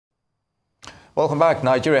Welcome back.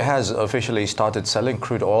 Nigeria has officially started selling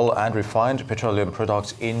crude oil and refined petroleum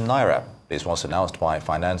products in Naira. This was announced by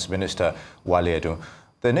Finance Minister Wale Edun.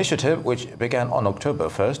 The initiative, which began on October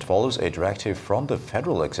 1st, follows a directive from the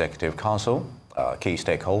Federal Executive Council. Key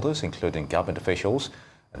stakeholders, including government officials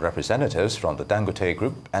and representatives from the Dangote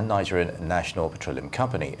Group and Nigerian National Petroleum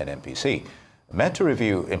Company, NNPC, met to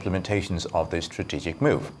review implementations of this strategic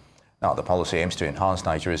move. Now, the policy aims to enhance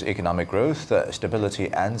Nigeria's economic growth, stability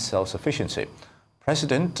and self-sufficiency.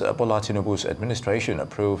 President Bola Tinubu's administration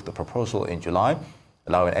approved the proposal in July,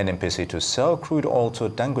 allowing NNPC to sell crude oil to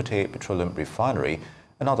Dangote Petroleum Refinery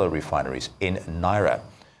and other refineries in Naira.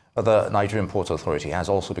 The Nigerian Port Authority has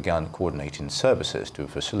also begun coordinating services to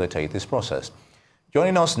facilitate this process.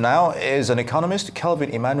 Joining us now is an economist,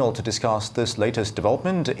 Kelvin Emmanuel, to discuss this latest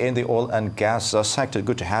development in the oil and gas sector.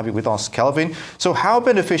 Good to have you with us, Kelvin. So how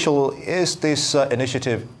beneficial is this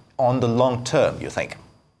initiative on the long term, you think?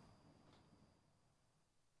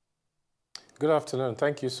 Good afternoon.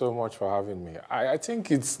 Thank you so much for having me. I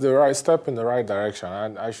think it's the right step in the right direction.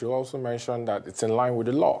 And I should also mention that it's in line with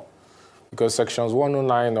the law, because Sections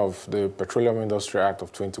 109 of the Petroleum Industry Act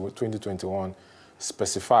of 2021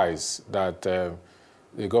 specifies that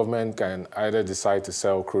the government can either decide to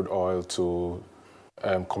sell crude oil to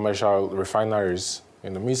commercial refineries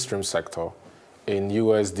in the midstream sector in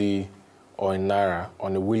USD or in Naira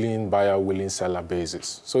on a willing buyer, willing seller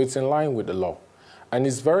basis. So it's in line with the law. And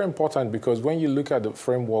it's very important because when you look at the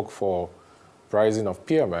framework for pricing of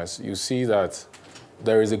PMS, you see that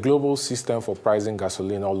there is a global system for pricing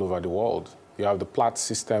gasoline all over the world. You have the Platts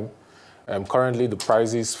system. Currently, the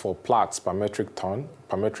prices for Platts per metric ton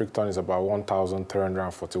is about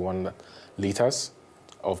 1,341 liters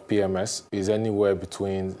of PMS, is anywhere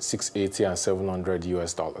between 680 and 700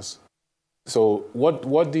 US dollars. So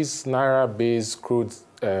what this Naira-based crude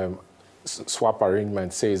swap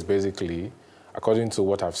arrangement says basically, according to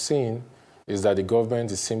what I've seen, is that the government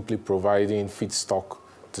is simply providing feedstock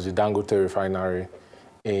to the Dangote refinery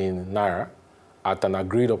in Naira at an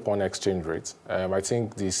agreed upon exchange rate. I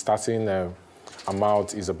think the starting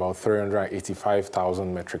amount is about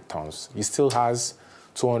 385,000 metric tons. He still has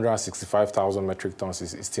 265,000 metric tons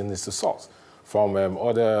he still needs to source from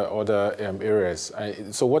other areas.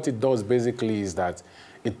 So what it does basically is that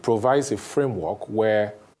it provides a framework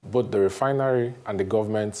where both the refinery and the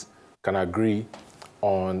government can agree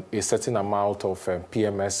on a certain amount of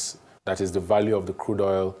PMS, that is the value of the crude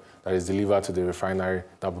oil that is delivered to the refinery,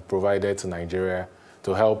 that will be provided to Nigeria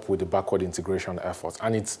to help with the backward integration efforts.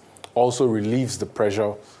 And it also relieves the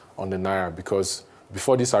pressure on the Naira, because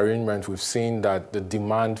before this arrangement, we've seen that the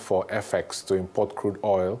demand for FX to import crude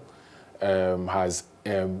oil has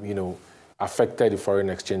affected the foreign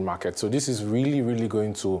exchange market. So this is really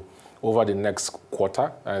going to, over the next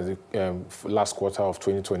quarter, the last quarter of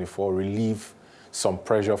 2024, relieve some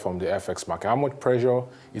pressure from the FX market. How much pressure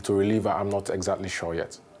it will relieve, I'm not exactly sure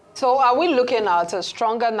yet. So are we looking at a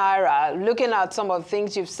stronger Naira, looking at some of the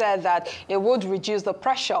things you've said that it would reduce the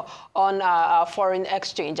pressure on foreign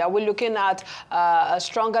exchange? Are we looking at a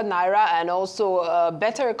stronger Naira and also a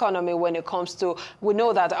better economy when it comes to, we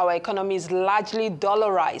know that our economy is largely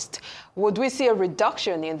dollarized. Would we see a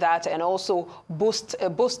reduction in that and also a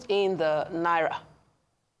boost in the Naira?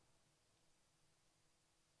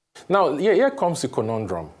 Now, here comes the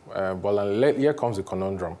conundrum, here comes the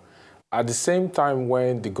conundrum. At the same time,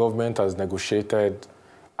 when the government has negotiated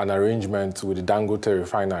an arrangement with the Dangote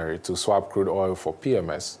refinery to swap crude oil for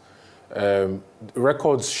PMS,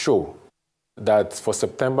 records show that for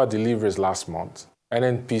September deliveries last month,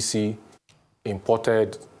 NNPC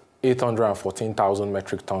imported 814,000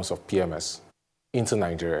 metric tons of PMS into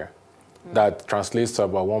Nigeria. That translates to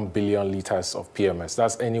about 1 billion liters of PMS.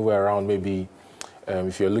 That's anywhere around maybe,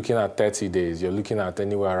 if you're looking at 30 days, you're looking at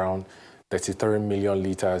anywhere around 33 million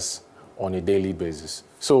liters on a daily basis.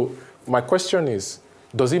 So my question is,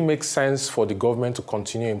 does it make sense for the government to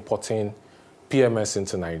continue importing PMS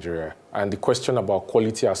into Nigeria? And the question about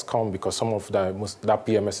quality has come because some of that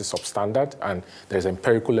PMS is substandard, and there's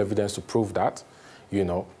empirical evidence to prove that.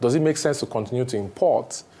 Does it make sense to continue to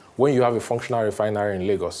import when you have a functional refinery in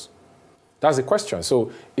Lagos? That's the question.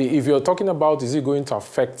 So if you're talking about, is it going to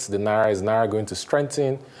affect the Naira? Is Naira going to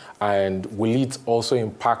strengthen? And will it also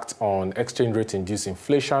impact on exchange rate induced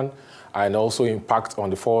inflation and also impact on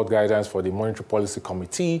the forward guidance for the Monetary Policy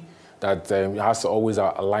Committee that has to always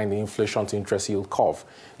align the inflation to interest yield curve?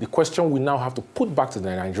 The question we now have to put back to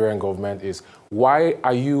the Nigerian government is, why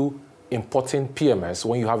are you importing PMS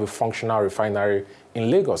when you have a functional refinery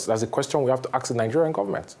in Lagos? That's a question we have to ask the Nigerian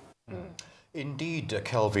government. Indeed,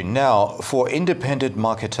 Kelvin. Now, for independent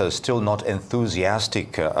marketers still not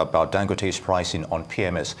enthusiastic about Dangote's pricing on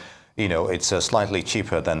PMS, you know, it's slightly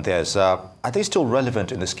cheaper than theirs. Are they still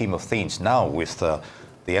relevant in the scheme of things now with the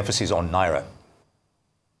emphasis on Naira?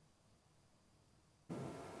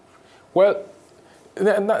 Well,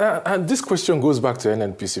 and this question goes back to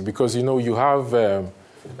NNPC because, you know, you have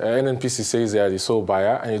NNPC says they are the sole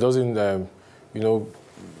buyer, and it doesn't, you know,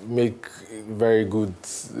 make very good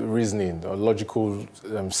reasoning or logical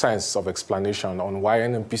sense of explanation on why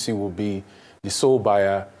NNPC will be the sole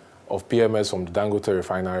buyer of PMS from the Dangote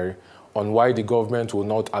refinery, on why the government will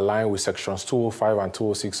not align with sections 205 and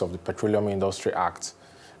 206 of the Petroleum Industry Act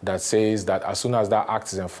that says that as soon as that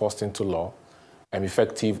act is enforced into law,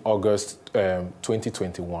 effective August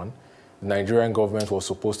 2021, the Nigerian government was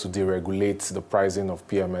supposed to deregulate the pricing of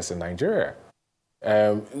PMS in Nigeria.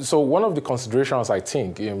 So one of the considerations, I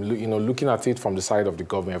think, you know, looking at it from the side of the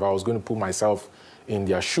government, if I was going to put myself in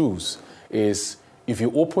their shoes, is if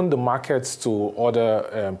you open the markets to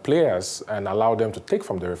other players and allow them to take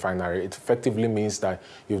from the refinery, it effectively means that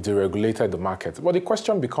you've deregulated the market. But the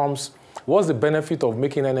question becomes, what's the benefit of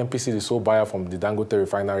making NNPC the sole buyer from the Dangote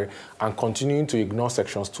refinery and continuing to ignore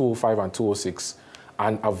sections 205 and 206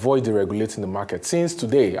 and avoid deregulating the market? Since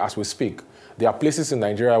today, as we speak, there are places in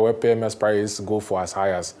Nigeria where PMS prices go for as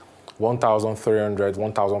high as 1,300,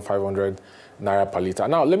 1,500 Naira per liter.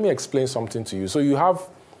 Now, let me explain something to you. So you have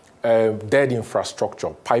dead infrastructure,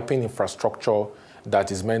 piping infrastructure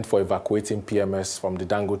that is meant for evacuating PMS from the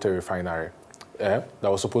Dangote refinery that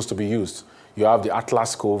was supposed to be used. You have the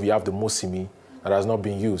Atlas Cove, you have the Mosimi that has not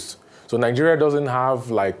been used. So Nigeria doesn't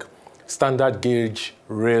have like standard gauge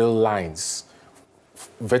rail lines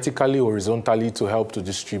vertically, horizontally to help to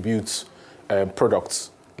distribute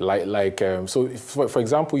products. So for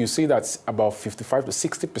example, you see that about 55 to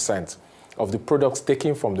 60% of the products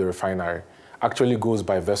taken from the refinery actually goes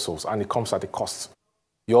by vessels, and it comes at a cost.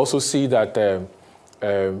 You also see that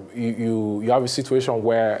you have a situation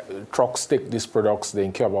where trucks take these products, they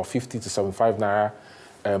incur about 50 to 75 Naira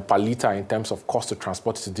per liter in terms of cost to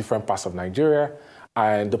transport it to different parts of Nigeria.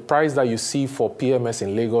 And the price that you see for PMS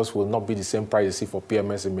in Lagos will not be the same price you see for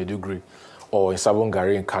PMS in Maiduguri or in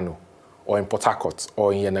Sabongari in Kano or in Port Harcourt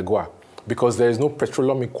or in Yenagoa, because there is no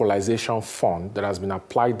petroleum equalization fund that has been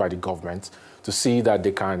applied by the government to see that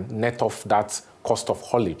they can net off that cost of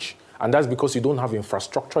haulage. And that's because you don't have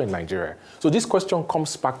infrastructure in Nigeria. So this question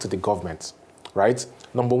comes back to the government, right?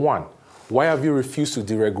 Number one, why have you refused to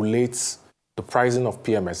deregulate the pricing of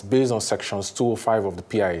PMS based on sections 205 of the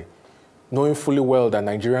PIA, knowing fully well that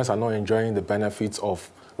Nigerians are not enjoying the benefits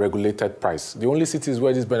of regulated price? The only cities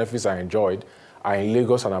where these benefits are enjoyed are in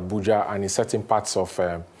Lagos and Abuja and in certain parts of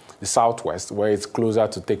the Southwest where it's closer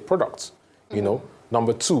to take products, you know?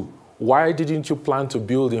 Number two, why didn't you plan to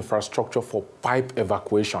build infrastructure for pipe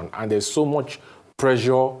evacuation? And there's so much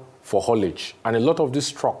pressure for haulage. And a lot of these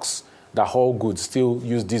trucks that haul goods still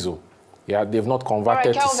use diesel. Yeah, they've not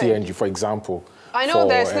converted to CNG, for example. I know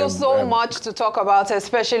there's still so much to talk about,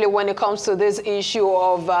 especially when it comes to this issue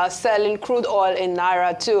of selling crude oil in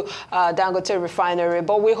Naira to Dangote refinery.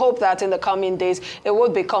 But we hope that in the coming days, it will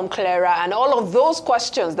become clearer. And all of those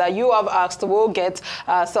questions that you have asked will get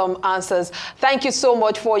some answers. Thank you so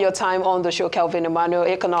much for your time on the show, Kelvin Emmanuel,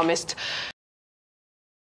 economist.